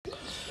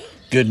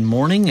Good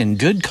morning and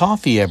good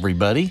coffee,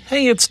 everybody.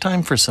 Hey, it's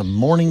time for some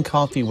morning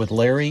coffee with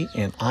Larry,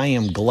 and I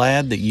am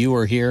glad that you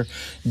are here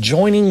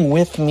joining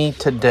with me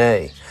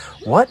today.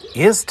 What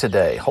is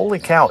today? Holy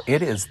cow,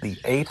 it is the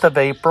 8th of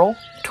April,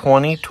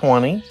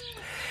 2020,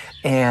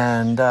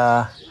 and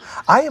I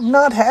have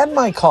not had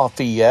my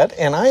coffee yet,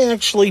 and I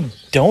actually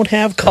don't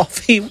have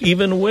coffee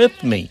even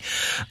with me.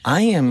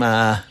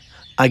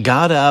 I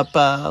got up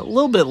a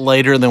little bit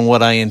later than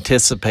what I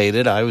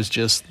anticipated. I was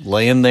just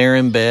laying there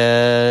in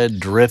bed,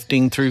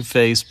 drifting through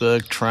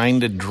Facebook,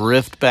 trying to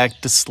drift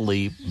back to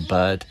sleep.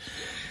 But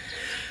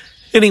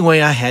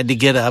anyway, I had to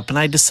get up, and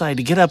I decided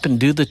to get up and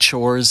do the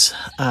chores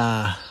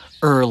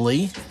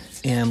early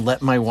and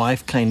let my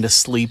wife kind of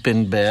sleep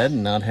in bed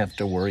and not have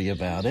to worry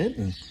about it.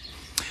 And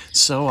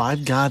so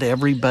I've got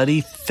everybody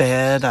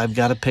fed. I've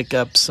got to pick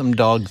up some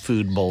dog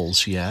food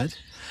bowls yet.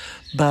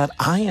 But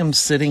I am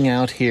sitting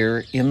out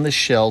here in the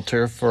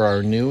shelter for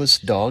our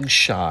newest dog,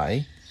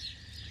 Shy.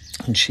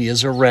 And she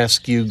is a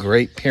rescue,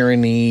 Great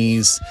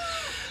Pyrenees.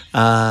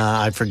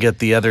 I forget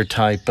the other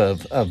type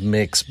of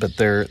mix, but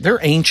they're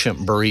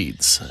ancient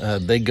breeds.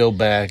 They go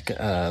back,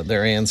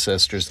 their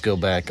ancestors go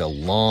back a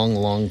long,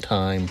 long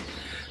time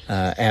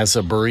as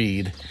a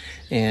breed.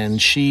 And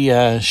she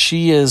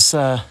is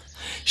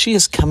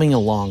coming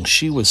along.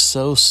 She was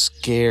so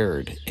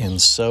scared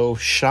and so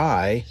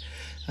shy.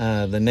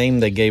 The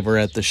name they gave her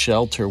at the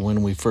shelter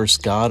when we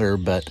first got her,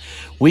 but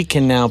we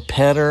can now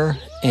pet her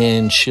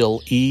and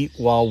she'll eat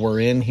while we're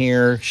in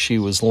here. She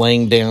was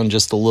laying down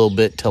just a little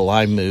bit till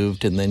I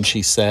moved, and then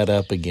she sat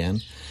up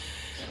again.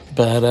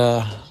 But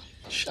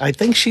I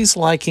think she's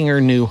liking her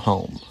new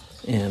home,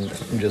 and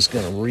I'm just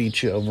going to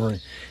reach over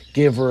and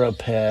give her a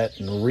pet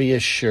and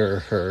reassure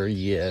her,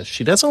 yes,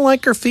 she doesn't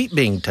like her feet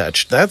being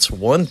touched. That's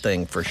one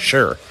thing for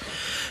sure.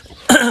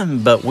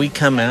 But we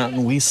come out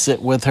and we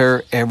sit with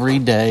her every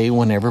day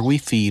whenever we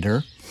feed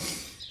her.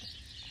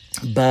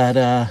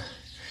 But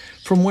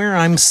from where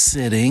I'm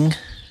sitting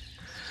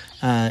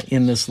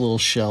in this little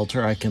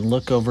shelter, I can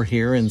look over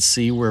here and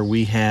see where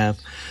we have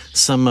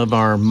some of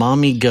our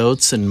mommy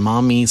goats and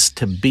mommies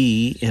to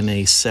be in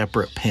a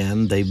separate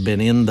pen. They've been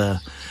in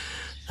the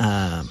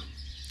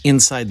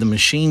inside the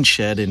machine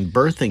shed in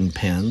birthing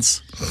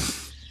pens.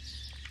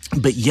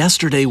 But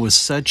yesterday was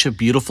such a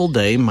beautiful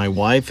day. My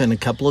wife and a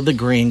couple of the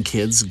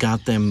grandkids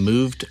got them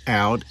moved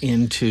out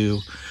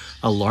into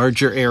a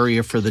larger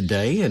area for the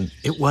day, and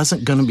it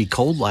wasn't going to be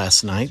cold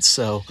last night,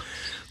 so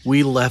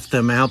we left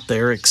them out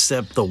there,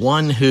 except the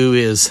one who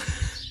is...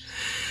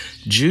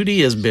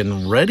 Judy has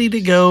been ready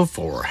to go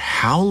for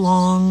how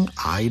long?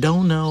 I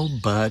don't know,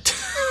 but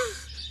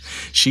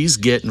she's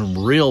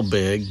getting real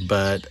big,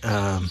 but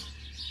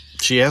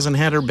she hasn't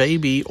had her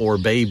baby or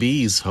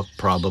babies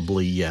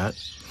probably yet.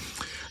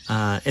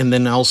 And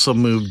then also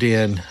moved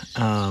in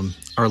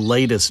our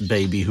latest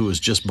baby, who was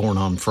just born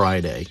on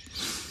Friday,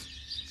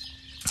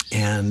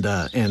 and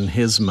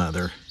his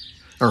mother,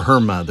 or her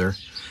mother,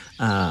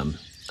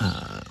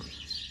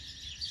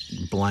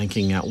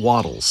 blanking out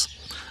Waddles,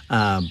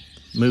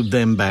 moved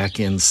them back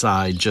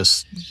inside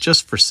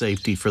just for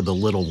safety for the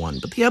little one.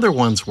 But the other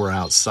ones were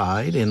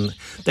outside, and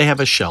they have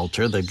a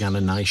shelter. They've got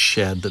a nice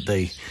shed that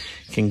they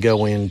can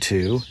go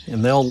into,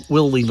 and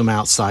we'll leave them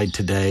outside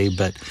today.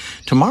 But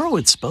tomorrow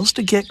it's supposed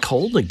to get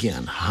cold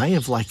again, high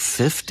of like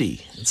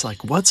 50. It's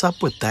like, what's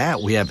up with that?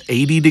 We have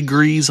 80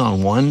 degrees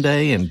on one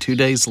day, and 2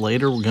 days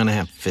later we're going to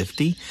have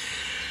 50.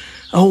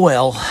 Oh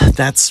well,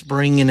 that's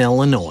spring in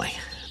Illinois.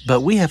 But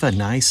we have a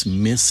nice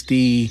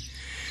misty,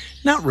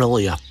 not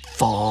really a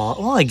fog.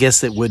 Well, I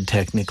guess it would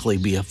technically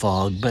be a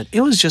fog, but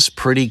it was just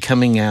pretty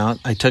coming out.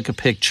 I took a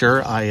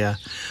picture.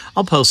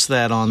 I'll post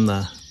that on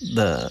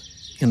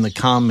in the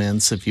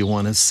comments if you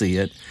want to see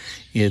it.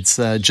 It's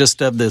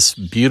just of this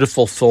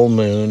beautiful full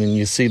moon, and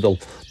you see the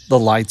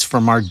lights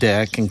from our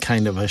deck and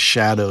kind of a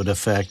shadowed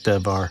effect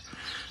of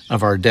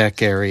our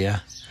deck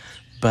area.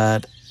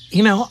 But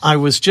I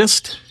was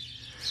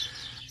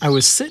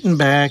sitting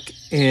back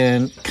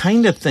and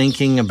kind of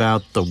thinking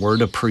about the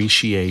word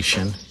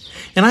appreciation,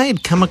 and I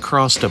had come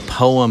across a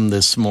poem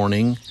this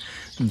morning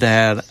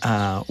that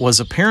was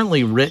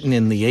apparently written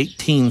in the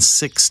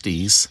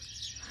 1860s.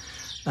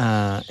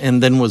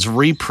 And then was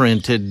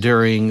reprinted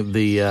during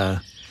the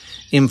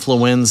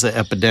influenza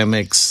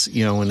epidemics,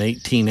 in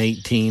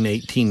 1818,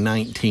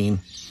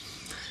 1819.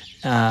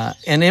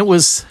 And it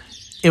was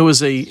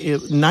a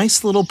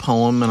nice little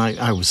poem, and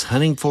I was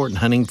hunting for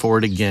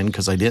it again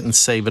because I didn't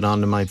save it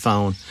onto my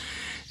phone.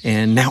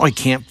 And now I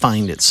can't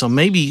find it. So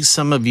maybe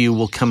some of you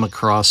will come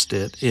across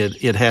it.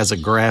 It has a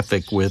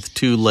graphic with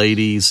two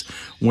ladies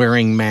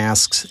wearing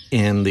masks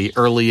in the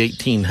early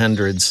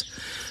 1800s.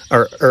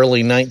 Or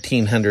early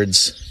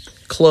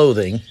 1900s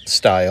clothing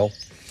style.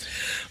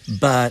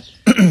 But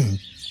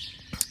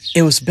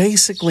it was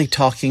basically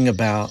talking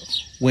about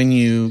when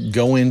you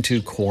go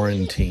into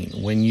quarantine,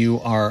 when you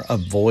are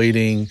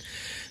avoiding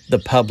the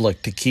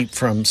public to keep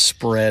from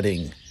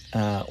spreading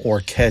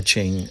or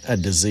catching a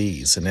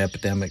disease, an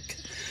epidemic.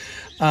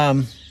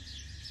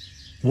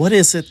 What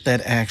is it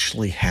that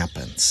actually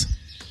happens?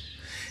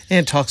 And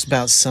it talks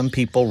about some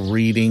people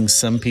reading,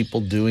 some people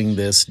doing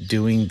this,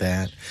 doing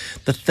that.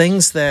 The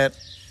things that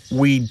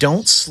we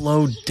don't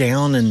slow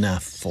down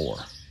enough for.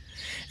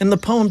 And the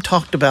poem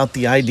talked about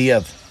the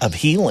idea of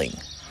healing,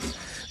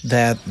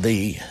 that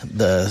the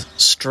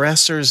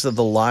stressors of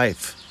the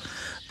life,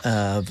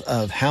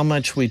 of how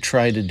much we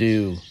try to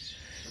do,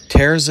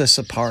 tears us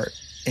apart.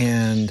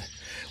 And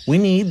we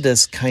need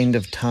this kind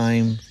of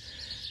time,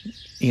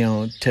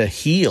 to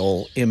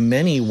heal in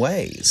many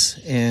ways.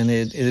 And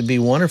it'd be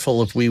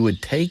wonderful if we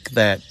would take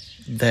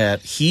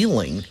that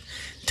healing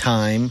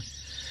time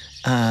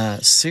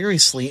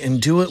seriously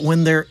and do it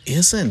when there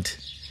isn't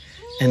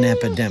an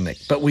epidemic.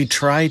 But we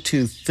try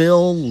to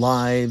fill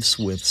lives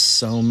with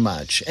so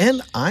much.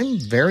 And I'm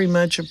very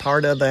much a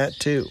part of that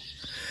too.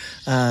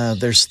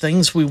 There's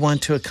things we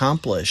want to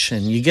accomplish.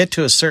 And you get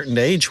to a certain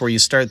age where you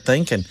start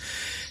thinking,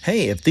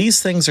 hey, if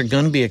these things are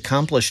going to be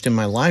accomplished in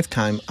my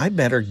lifetime, I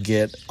better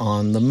get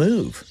on the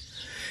move.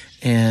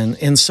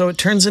 And so it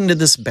turns into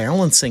this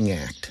balancing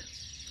act.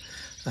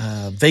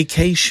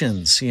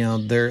 Vacations,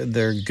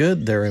 they're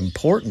good, they're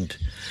important.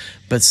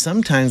 But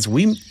sometimes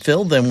we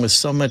fill them with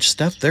so much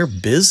stuff, they're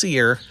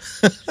busier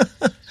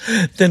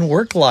than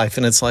work life.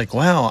 And it's like,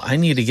 wow, I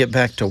need to get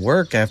back to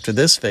work after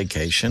this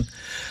vacation.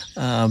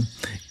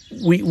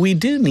 We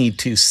do need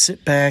to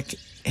sit back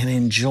and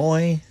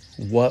enjoy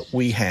what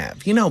we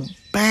have.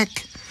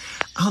 Back,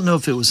 I don't know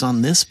if it was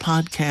on this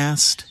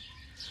podcast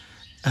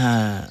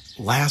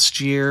last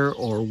year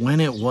or when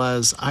it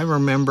was, I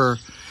remember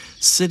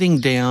sitting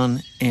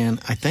down,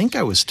 and I think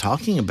I was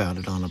talking about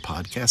it on a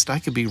podcast. I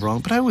could be wrong,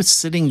 but I was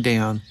sitting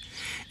down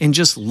and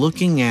just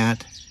looking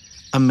at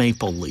a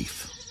maple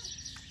leaf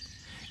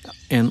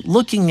and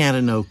looking at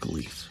an oak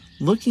leaf,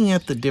 looking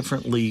at the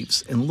different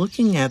leaves and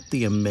looking at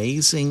the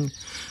amazing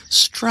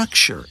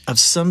structure of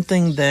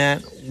something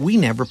that we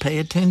never pay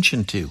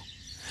attention to.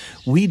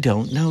 We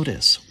don't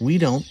notice. We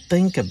don't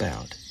think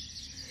about.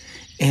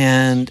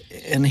 And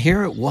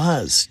here it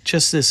was,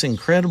 just this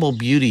incredible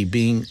beauty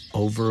being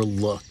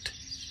overlooked.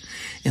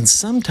 And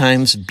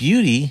sometimes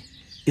beauty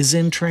is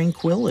in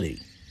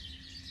tranquility.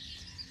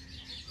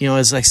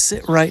 As I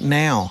sit right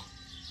now,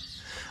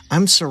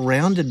 I'm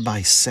surrounded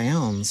by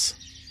sounds,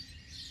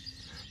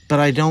 but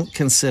I don't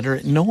consider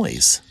it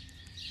noise.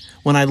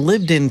 When I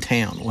lived in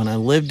town, when I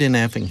lived in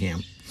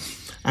Effingham,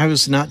 I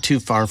was not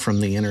too far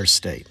from the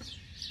interstate.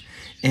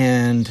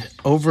 And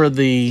over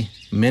the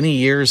many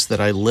years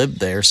that I lived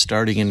there,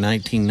 starting in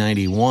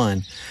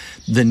 1991,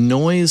 the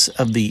noise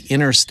of the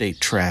interstate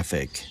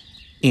traffic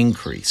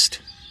increased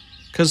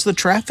because the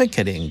traffic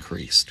had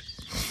increased.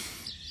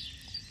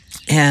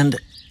 And,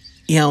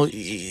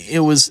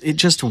 it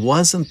just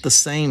wasn't the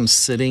same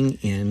sitting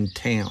in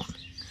town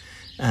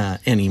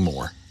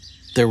anymore.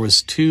 There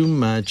was too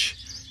much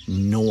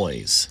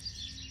noise.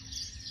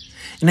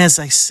 And as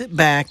I sit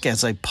back,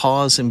 as I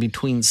pause in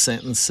between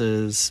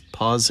sentences,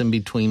 pause in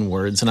between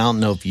words, and I don't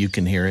know if you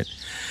can hear it,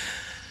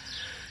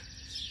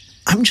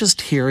 I'm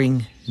just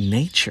hearing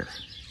nature.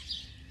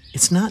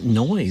 It's not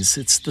noise,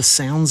 it's the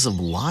sounds of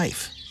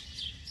life.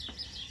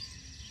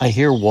 I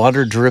hear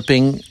water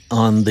dripping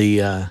on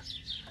the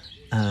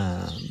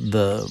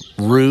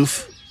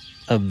roof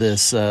of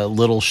this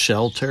little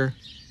shelter.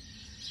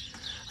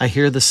 I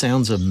hear the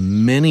sounds of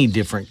many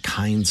different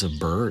kinds of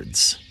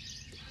birds.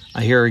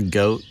 I hear a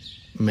goat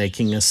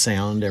making a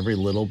sound every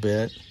little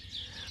bit.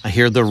 I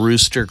hear the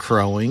rooster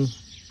crowing.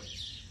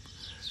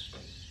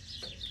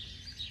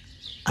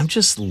 I'm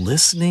just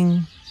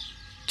listening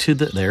to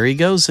there he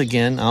goes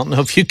again. I don't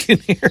know if you can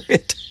hear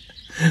it.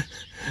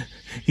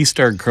 He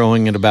started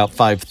crowing at about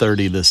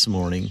 5:30 this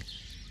morning.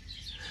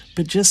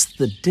 But just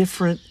the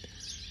different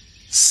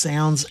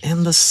sounds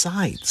and the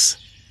sights.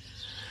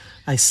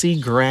 I see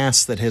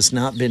grass that has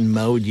not been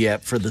mowed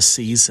yet for the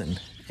season.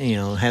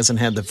 Hasn't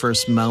had the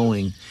first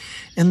mowing.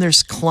 And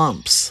there's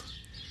clumps.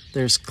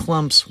 There's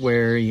clumps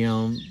where,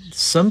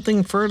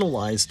 something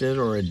fertilized it,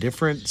 or a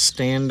different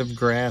stand of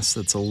grass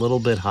that's a little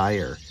bit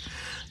higher,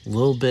 a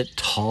little bit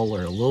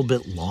taller, a little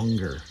bit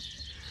longer.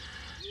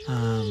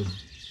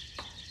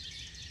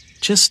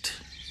 Just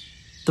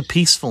the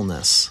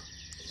peacefulness.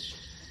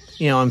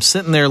 I'm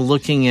sitting there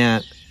looking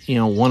at,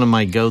 one of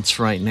my goats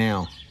right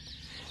now,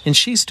 and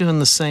she's doing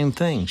the same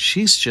thing.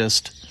 She's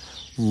just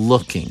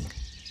looking.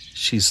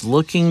 She's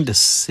looking to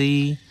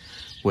see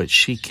what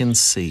she can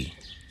see.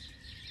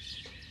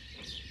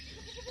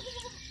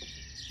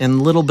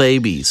 And little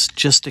babies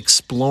just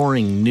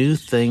exploring new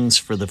things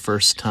for the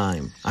first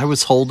time. I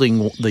was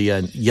holding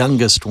the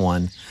youngest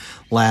one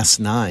last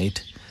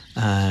night,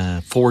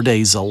 4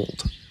 days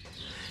old.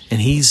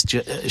 And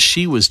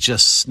she was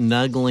just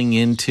snuggling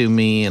into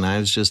me, and I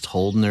was just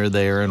holding her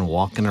there and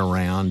walking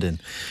around, and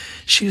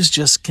she was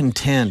just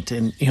content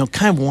and,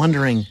 kind of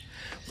wondering,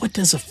 what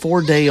does a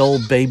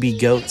 4-day-old baby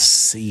goat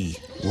see?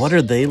 What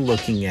are they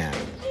looking at?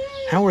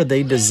 How are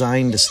they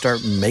designed to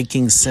start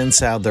making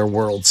sense out of their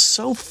world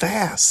so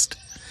fast?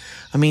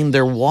 I mean,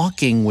 they're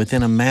walking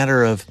within a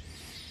matter of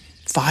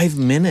 5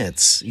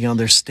 minutes.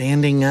 They're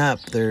standing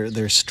up.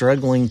 They're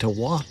struggling to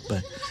walk,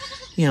 but,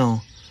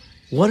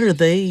 What are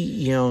they,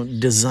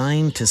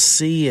 designed to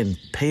see and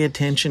pay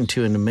attention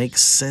to and to make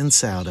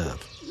sense out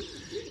of?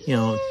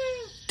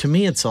 To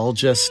me, it's all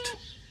just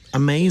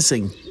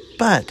amazing.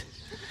 But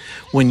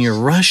when you're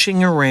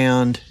rushing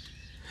around,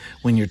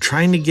 when you're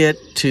trying to get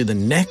to the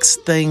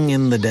next thing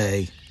in the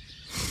day,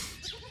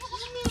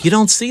 you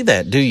don't see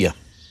that, do you?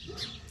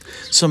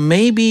 So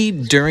maybe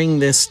during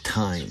this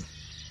time,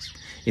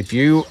 if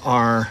you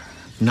are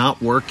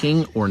not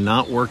working or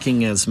not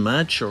working as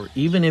much, or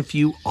even if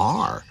you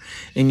are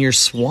and you're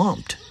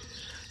swamped,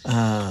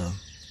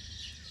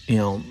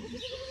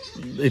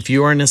 if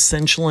you are an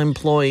essential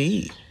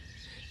employee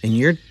and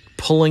you're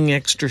pulling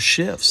extra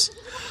shifts,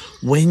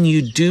 when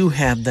you do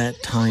have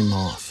that time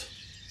off,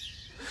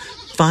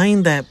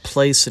 find that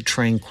place of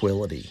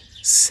tranquility.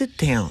 Sit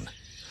down,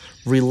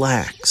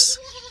 relax,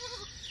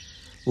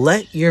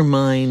 let your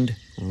mind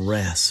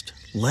rest,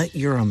 let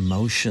your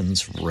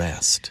emotions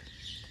rest.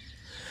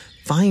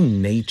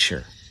 Find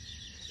nature.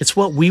 It's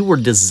what we were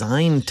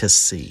designed to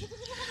see.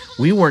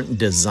 We weren't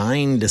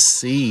designed to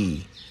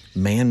see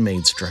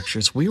man-made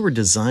structures. We were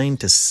designed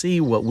to see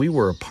what we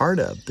were a part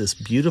of, this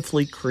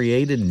beautifully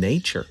created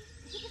nature.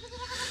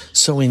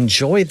 So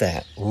enjoy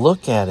that.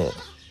 Look at it.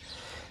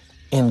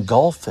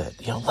 Engulf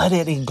it. Let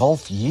it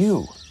engulf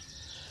you.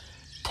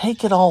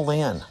 Take it all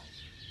in.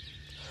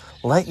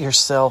 Let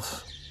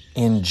yourself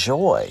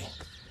enjoy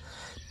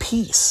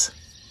peace.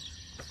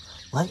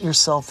 Let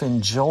yourself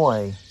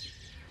enjoy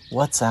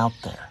what's out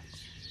there.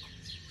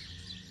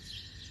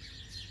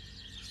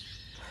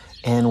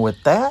 And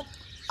with that,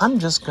 I'm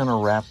just going to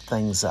wrap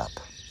things up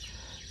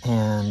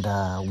and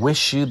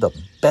wish you the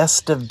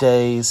best of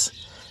days.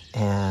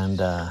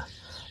 And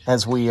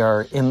as we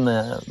are in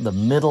the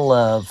middle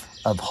of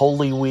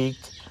Holy Week,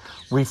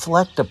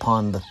 reflect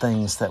upon the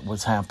things that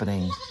was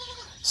happening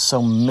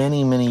so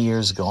many, many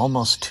years ago,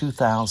 almost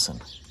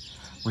 2,000.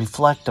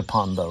 Reflect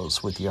upon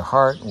those with your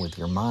heart and with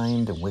your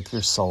mind and with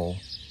your soul.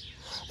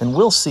 And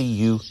we'll see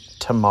you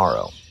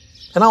tomorrow.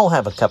 And I'll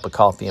have a cup of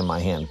coffee in my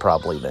hand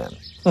probably then.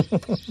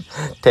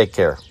 Take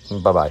care.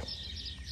 Bye-bye.